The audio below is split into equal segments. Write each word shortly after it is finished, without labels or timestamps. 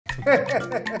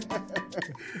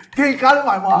Can you carry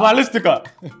my man? Malistica.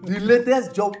 The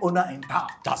latest job owner in town.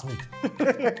 That's me.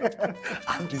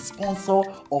 I'm the sponsor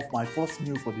of my first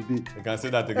meal for the day. You can say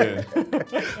that again.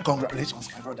 Congratulations,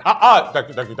 my brother. Thank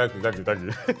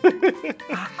you.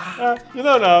 You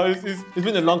know now, it's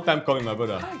been a long time coming, my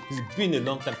brother. It's been a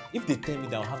long time. If they tell me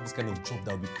that I'll have this kind of job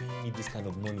that will be paying me this kind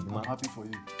of money, man, I'm happy for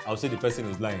you. I'll say the person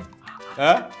is lying.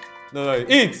 Eh? No,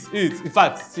 eat. In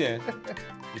fact, see,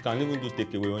 you can even do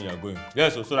takeaway when you're going.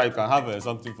 Yes, so that you can have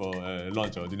something for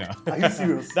lunch or dinner. Are you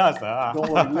serious? That's Don't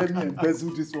worry, let me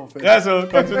embezzle this one first. Yes, so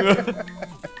continue.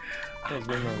 What's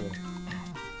going on?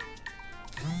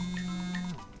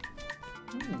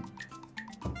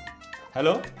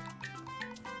 Hello?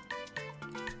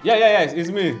 Yeah, it's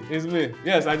me.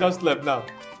 Yes, I just slept now.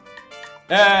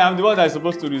 I'm the one that is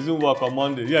supposed to resume work on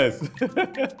Monday. Yes.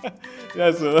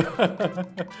 Yes, sir.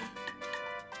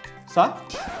 Sir?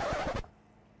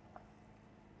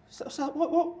 Sir,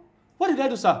 what did I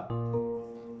do, sir?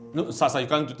 No, sir, you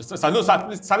can't do this. Sir, no, sir,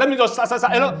 please, sir, let me just, sir,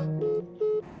 hello.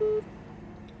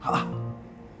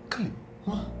 Kali,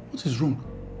 what is wrong?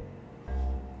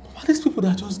 Mama, these people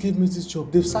that just gave me this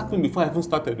job, they've sacked me before I even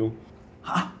started, though.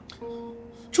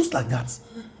 Just like that?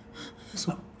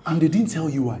 So, and they didn't tell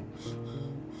you why?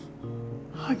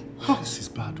 This is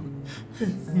bad.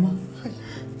 Mama,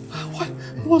 why?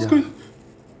 What's going on?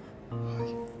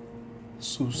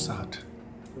 So sad.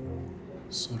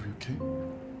 Sorry, okay?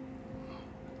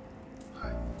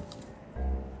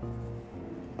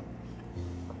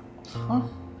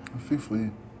 I feel for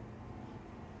you.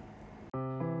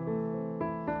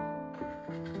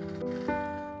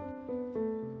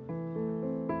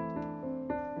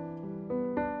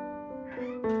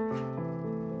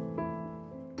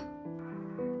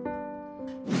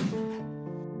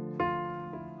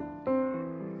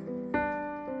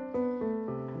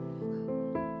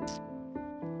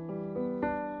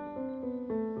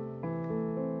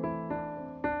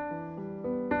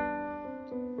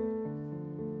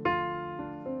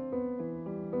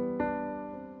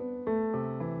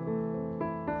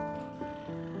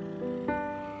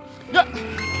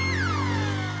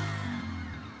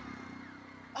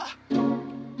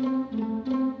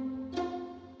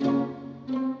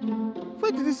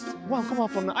 Where did this one come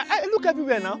out from now? I look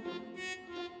everywhere now.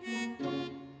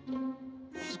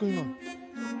 What's going on?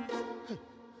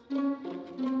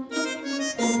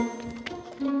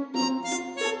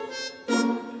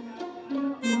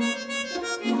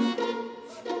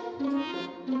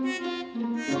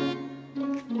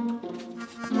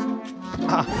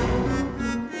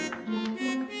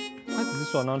 What is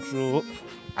this one on through?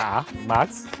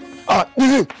 Max?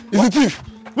 Listen, it's a thief.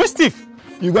 Which thief?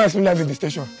 You guys will live in the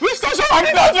station. Which station? I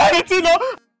did not do anything, no?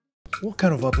 What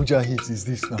kind of Abuja heat is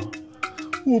this now?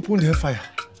 Who opened the fire?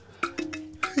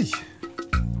 Hey.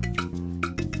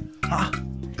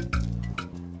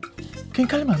 Can you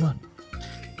call my man?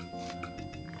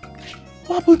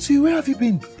 What happened to you? Where have you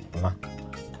been? Mama,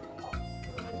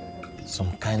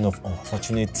 some kind of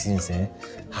unfortunate things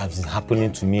have been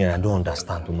happening to me and I don't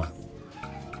understand, Mama.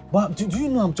 But do you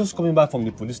know I'm just coming back from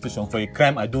the police station for a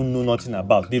crime I don't know nothing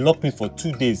about? They locked me for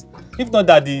 2 days. If not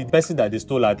that the person that they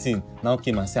stole our thing now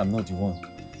came and said I'm not the one.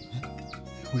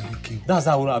 That's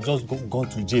how I've just gone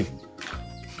to jail.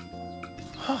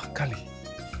 Kali,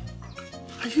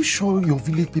 are you sure your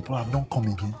village people have not come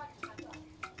again?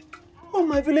 Oh,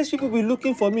 my village people be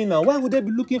looking for me now. Why would they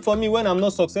be looking for me when I'm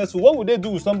not successful? What would they do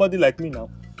with somebody like me now?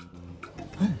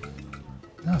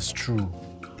 That's true.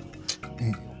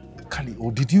 Kali,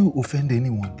 or did you offend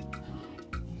anyone?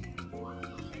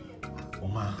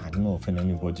 Mama, I did not offend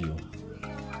anybody.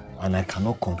 And I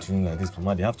cannot continue like this,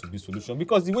 Mama. There have to be a solution.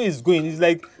 Because the way it's going, it's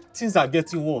like things are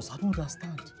getting worse. I don't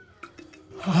understand.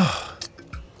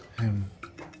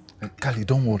 Kali,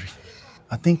 don't worry.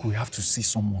 I think we have to see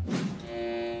someone.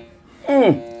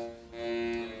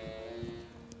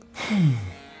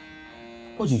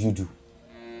 What did you do?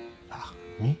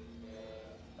 Me?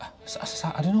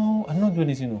 Sir, I don't know. I don't do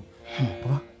anything. No.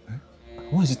 Papa,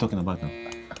 what is he talking about now?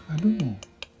 I don't know.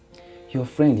 Your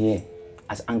friend here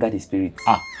has angered the spirit.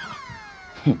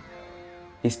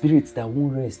 A spirit that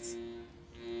won't rest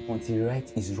until right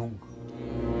is wrong.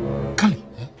 Kali,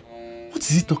 what is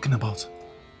he talking about?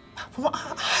 Papa,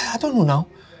 I don't know now.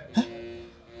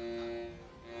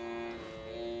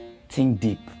 Think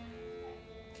deep.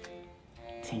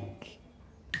 Think.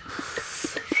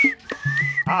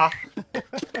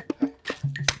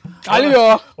 Kali,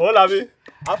 Oh, Labi.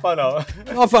 How far now?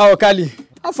 how far, Kali?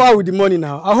 How far with the money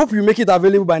now? I hope you make it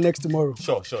available by next tomorrow.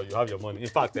 Sure. You have your money. In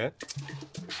fact,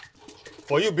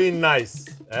 for you being nice,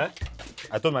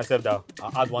 I told myself that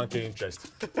I'll add 1K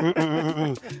interest.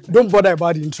 Don't bother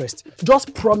about the interest.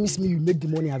 Just promise me you make the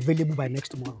money available by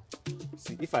next tomorrow.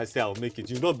 See, if I say I'll make it,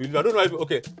 you don't believe. I don't know if,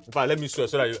 okay, in fact, let me swear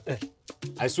so that you,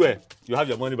 I swear, you have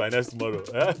your money by next tomorrow.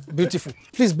 Beautiful.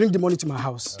 Please bring the money to my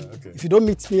house. Okay. If you don't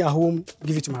meet me at home,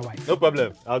 give it to my wife. No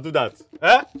problem. I'll do that.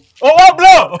 Oh, one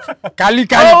blow! Kali.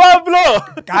 Oh, one blow!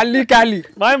 Kali.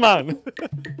 My man.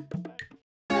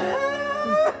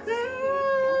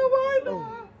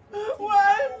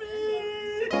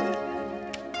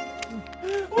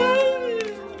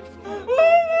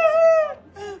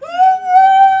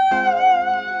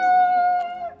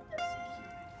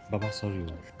 Baba, sorry.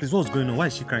 Please, what's going on? Why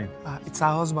is she crying? It's her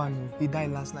husband. He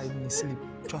died last night in his sleep.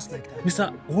 Just like that.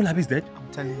 Mr. Olabi is dead? I'm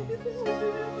telling you.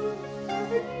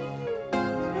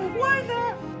 Why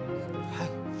not?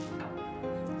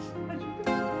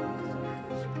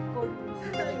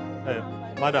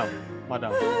 Madam.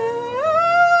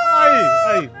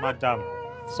 Hey, madam.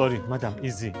 Sorry, madam,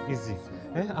 easy.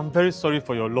 I'm very sorry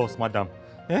for your loss, madam.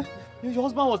 Your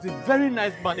husband was a very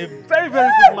nice man, a very,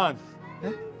 very good man.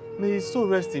 May his soul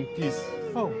rest in peace.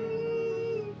 Oh.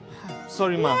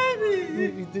 Sorry, ma'am.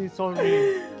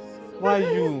 Sorry. Why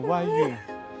you?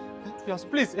 Yes,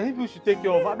 please, you should take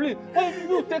care of her. Please,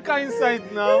 you take her inside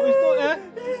now. It's not,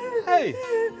 Hey,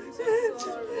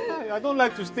 I don't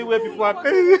like to stay where people are.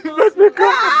 Let me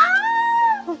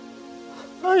come.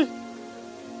 Hey.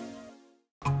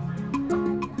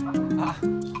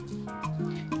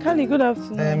 Kali, good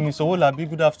afternoon. Mr. Olabi,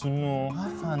 good afternoon. How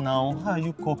far now? How are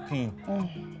you coping?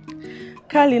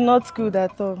 Kali, not good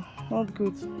at all. Not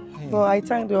good. Hey. But I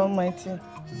thank the Almighty.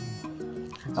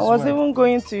 I was even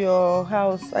going to your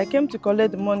house. I came to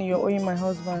collect the money you're owing my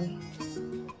husband.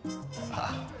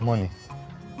 Money?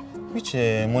 Which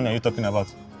money are you talking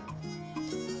about?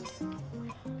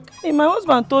 Kali, my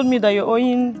husband told me that you're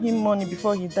owing him money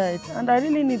before he died. And I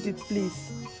really need it, please.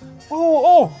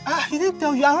 He didn't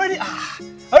tell you. I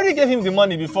already gave him the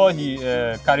money before he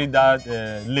carried that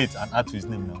late and add to his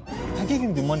name now. I gave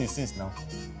him the money since now.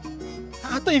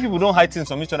 I thought you people don't hide things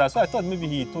from each other, so I thought maybe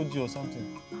he told you or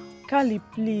something. Kali,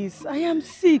 please. I am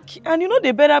sick. And you know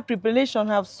the better preparation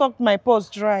have sucked my pulse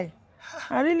dry.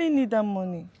 I really need that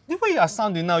money. The way you are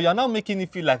sounding now, you are now making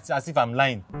it feel like as if I'm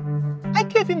lying. I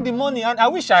gave him the money and I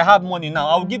wish I had money now.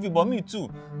 I will give you, but me too.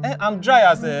 I'm dry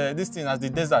as this thing, as the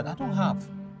desert. I don't have.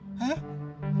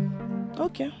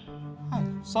 Okay.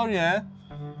 Sorry,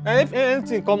 if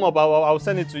anything come up, I'll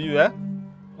send it to you,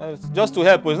 just to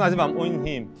help. It's not as if I'm owing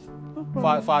him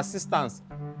for assistance.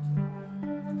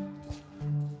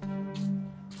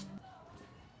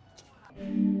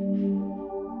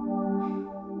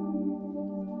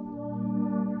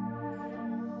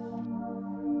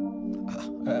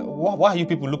 Why are you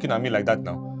people looking at me like that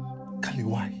now? Kali,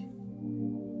 why?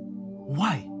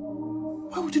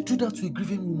 Why would you do that to a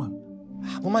grieving woman?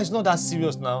 Mama, it's not that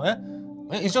serious now,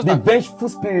 It's just the that vengeful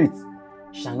spirit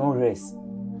shall not rest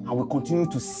and will continue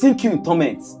to sink you in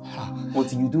torment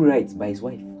until you do right by his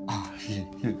wife.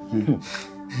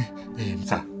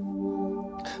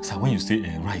 Sir, when you say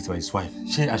right by his wife,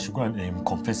 I should go and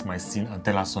confess my sin and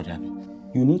tell her sorry.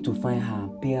 You need to find her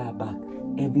and pay her back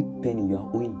every penny you are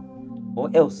owing, or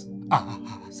else.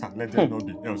 Sir, let them not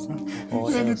be else.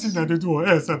 Anything that they do or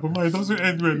else, Mama, it doesn't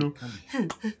end well, no.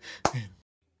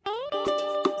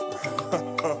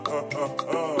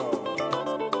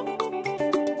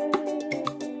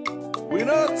 We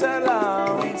don't tell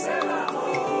her. We tell her.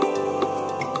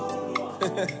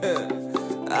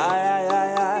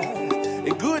 Aye. A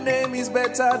good name is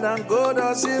better than gold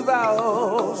or silver.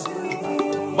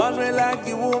 Man will like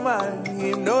the woman,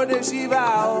 he know the Shiva.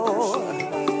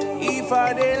 If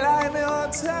I dey lie, me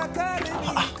on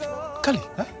Kali,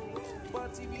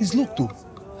 he's locked though.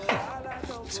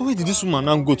 So where did this woman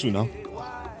now go to now?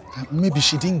 Maybe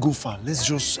she didn't go far. Let's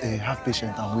just have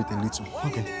patience and wait a little.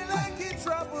 Okay.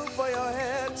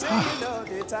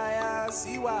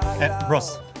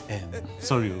 Bros,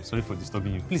 sorry for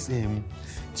disturbing you. Please, do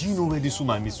you know where this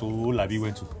woman, Miss Olabi,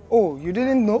 went to? Oh, you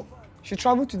didn't know? She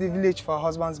traveled to the village for her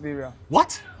husband's burial.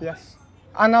 What? Yes.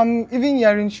 And I'm even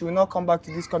hearing she will not come back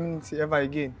to this community ever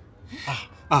again.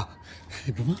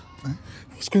 Hey, Boma,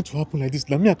 what's going to happen like this?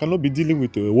 Like me, I cannot be dealing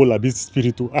with Olabi's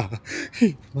spirit.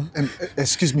 Hey,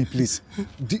 excuse me, please.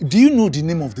 Do you know the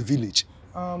name of the village?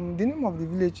 The name of the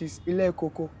village is Ile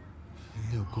Koko.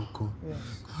 Ile Koko. Yes.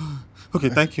 Okay,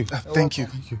 thank you. Thank you.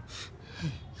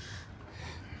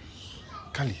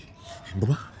 Kali.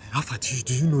 Boma, how far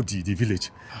do you know the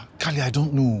village? Kali, I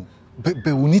don't know. But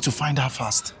we need to find her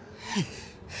fast.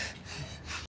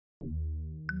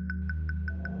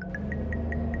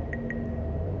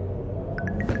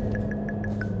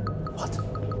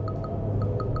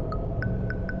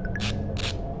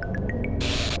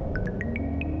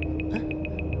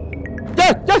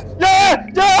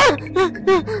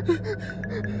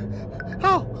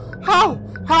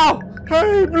 How?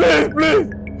 Hey, please,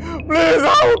 I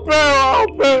will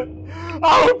pay.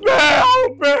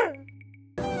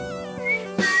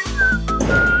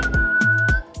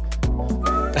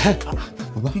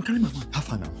 Mama, can carry my man. How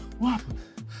far now? What happened?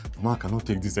 Mama, I cannot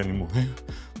take this anymore. Hey,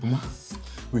 Mama,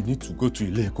 we need to go to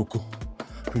Ile Koko.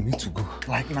 We need to go.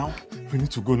 Like now? We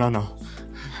need to go now.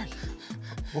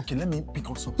 Okay, let me pick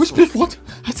up some. Which pick what?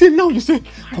 I said now, you say.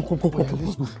 Come.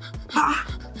 Let's go.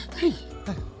 Hey,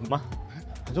 Mama,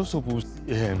 I just hope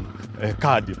a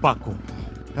car the park.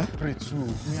 Pray too.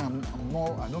 Me,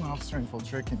 I don't have strength for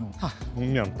trekking.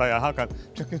 Me, I'm tired. How can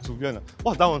trekking to Vienna?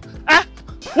 What's that one?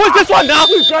 What's this one now?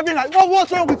 Who's driving like?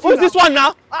 What's wrong with you? What's this one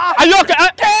now? Are you okay?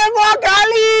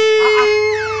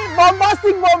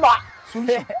 Bombastic Boma.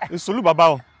 It's Solu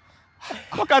Baba.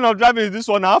 What kind of driving is this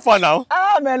one? How far now?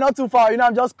 Man, not too far. You know,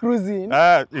 I'm just cruising.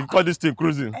 You call this thing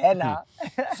cruising? Nah.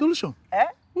 Solution?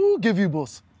 Who gave you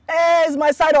boss? It's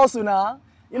my side hustle now.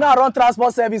 You know, I run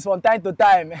transport service from time to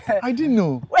time. I didn't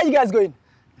know. Where are you guys going?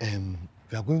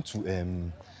 We are going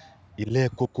to Ile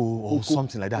Koko or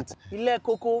something like that. Ile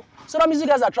Koko. So that means you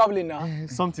guys are traveling now?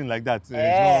 Something like that.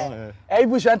 If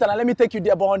you should enter, let me take you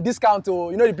there, but on discount.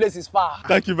 You know the place is far.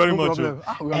 Thank you very No much. problem.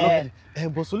 We are lucky.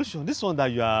 But Solution, this one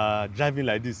that you are driving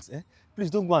like this, please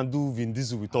don't go and do Vin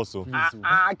Diesel with us.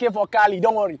 I came for Kali,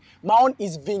 don't worry. My own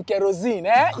is Vin Kerosene.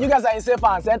 You guys are in safe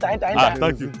hands. Enter.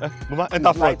 Thank you. Mama,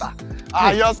 enter front.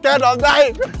 You're scared of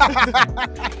dying.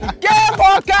 Came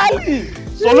for Kali.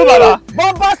 Solu Baba.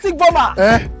 Bombastic Boma.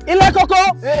 Ile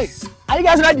Koko. Hey. Are you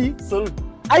guys ready?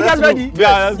 Are you guys ready?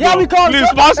 Yeah, Here we come.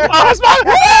 Please, pass.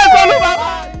 Solu Baba.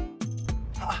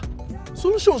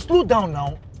 Solution, slow down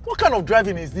now. What kind of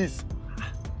driving is this?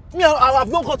 Me, I have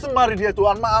not gotten married yet,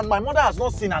 and my mother has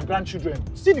not seen her grandchildren.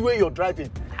 See the way you're driving.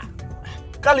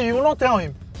 Kali, you will not tell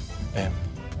him.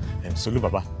 Solu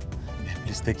Baba,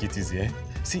 please take it easy.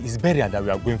 See, it's burial that we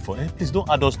are going for. Please don't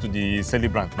add us to the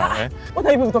celebrant now. What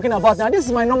are you people talking about now? This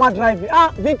is my normal driving.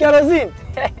 Vin Kerosene.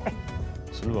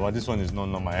 Solu Baba, this one is not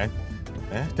normal.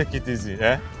 Take it easy.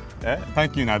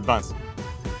 Thank you in advance.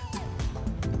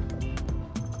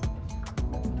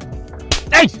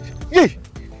 Hey!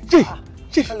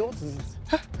 Kali, what is this?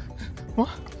 What?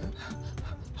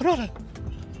 I don't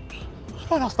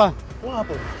understand. What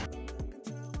happened?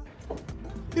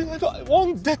 One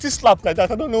dirty slap like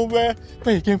that. I don't know where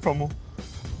it came from.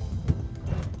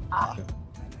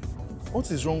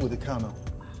 What is wrong with the car now?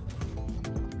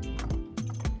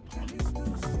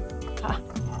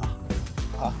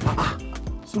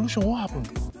 Solution, what happened?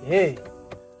 Hey,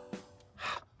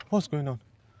 What's going on?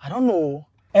 I don't know.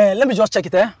 Let me just check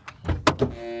it.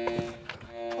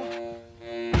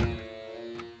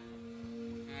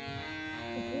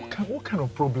 What kind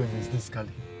of problem is this, Kali?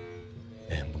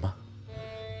 Mama,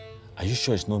 are you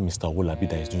sure it's not Mr. Wolabi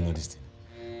that is doing all this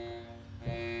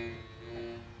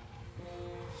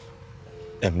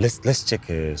thing? Let's check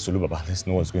Solu Baba. Let's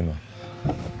know what's going on.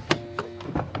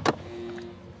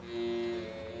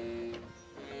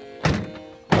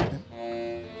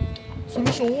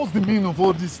 Solution, what's the meaning of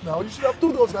all this now? You should have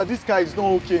told us that this car is not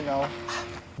okay now.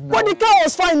 No. But the car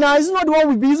was fine now. It's not the one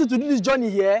we'll be using to do this journey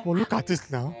here. Well, look at this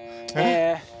now.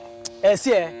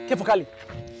 See, careful, Kali.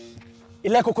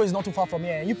 Ile Koko is not too far from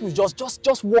here. You people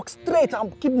just walk straight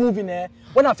and keep moving.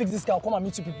 When I fix this car, I'll come and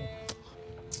meet you people.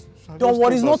 Don't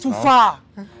worry, it's not too far.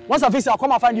 Once I fix it, I'll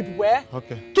come and find you people.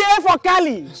 Okay. Careful,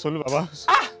 Kali. Solu Baba.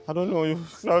 I don't know. You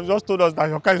have just told us that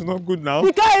your car is not good now.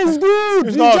 The car is good.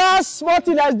 It's just small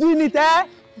thing that's doing it.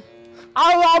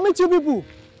 I'll meet you people.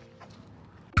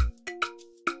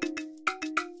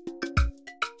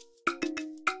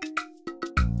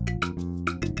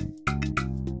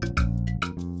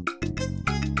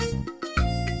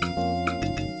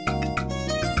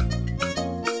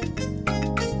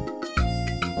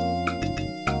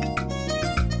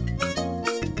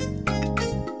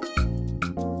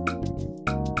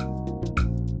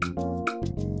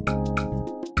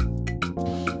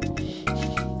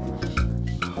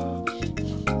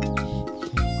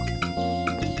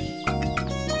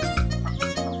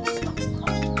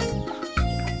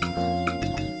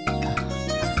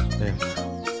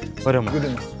 Good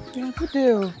enough. Yeah, good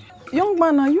day. Young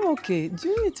man, are you okay? Do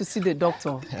you need to see the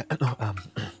doctor? No,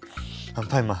 I'm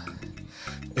fine, ma.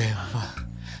 Ma,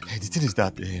 the thing is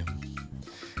that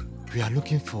we are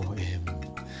looking for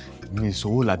Miss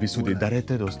Wolabi, so they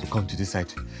directed us to come to this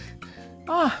side.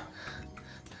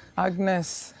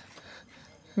 Agnes,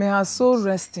 may her soul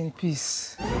rest in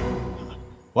peace.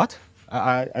 What?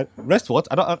 I rest what?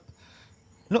 I don't.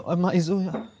 No, ma,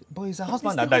 but it's her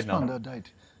husband that died now. That died.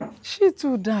 She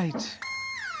too died.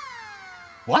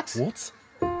 What? What?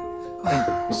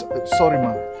 Sorry,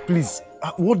 ma. Please.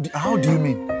 How do you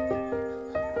mean?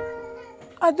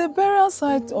 At the burial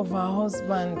site of her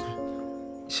husband,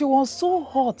 she was so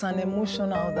hot and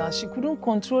emotional that she couldn't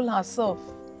control herself.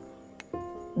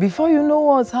 Before you know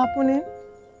what's happening,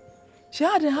 she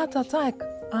had a heart attack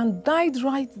and died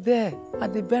right there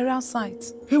at the burial site.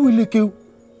 Hey, will you kill?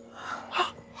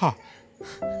 Ha.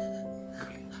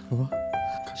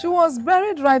 She was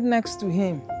buried right next to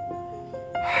him.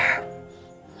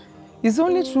 It's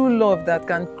only true love that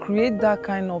can create that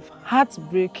kind of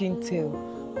heartbreaking tale.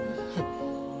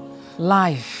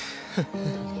 Life.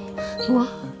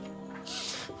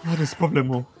 What is the problem,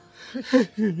 Mom?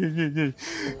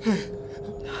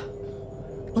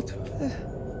 What?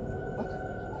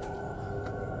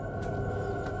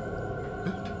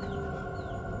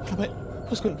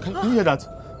 What's going on? Can you hear that?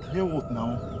 Hear what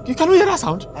now? Can you hear that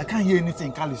sound? I can't hear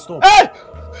anything, Kali. Stop. Hey!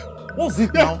 What's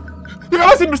it now? You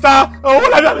never see Mr.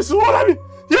 Olabi.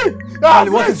 Kali,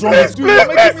 what is wrong with you? You're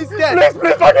making me scared. Please,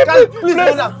 forgive Kali, me. please,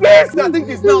 brother. Please. I think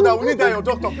it's now that we need your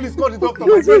doctor. Please call the doctor.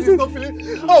 My friend is not feeling.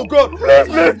 Oh God. Please.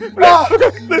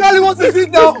 Kali, what is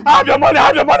it now? Have your money.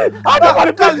 Have your money.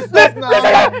 Kali, stop now.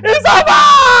 It's over.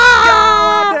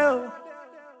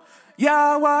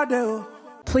 Yawa.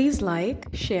 Please like,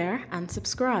 share, and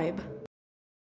subscribe.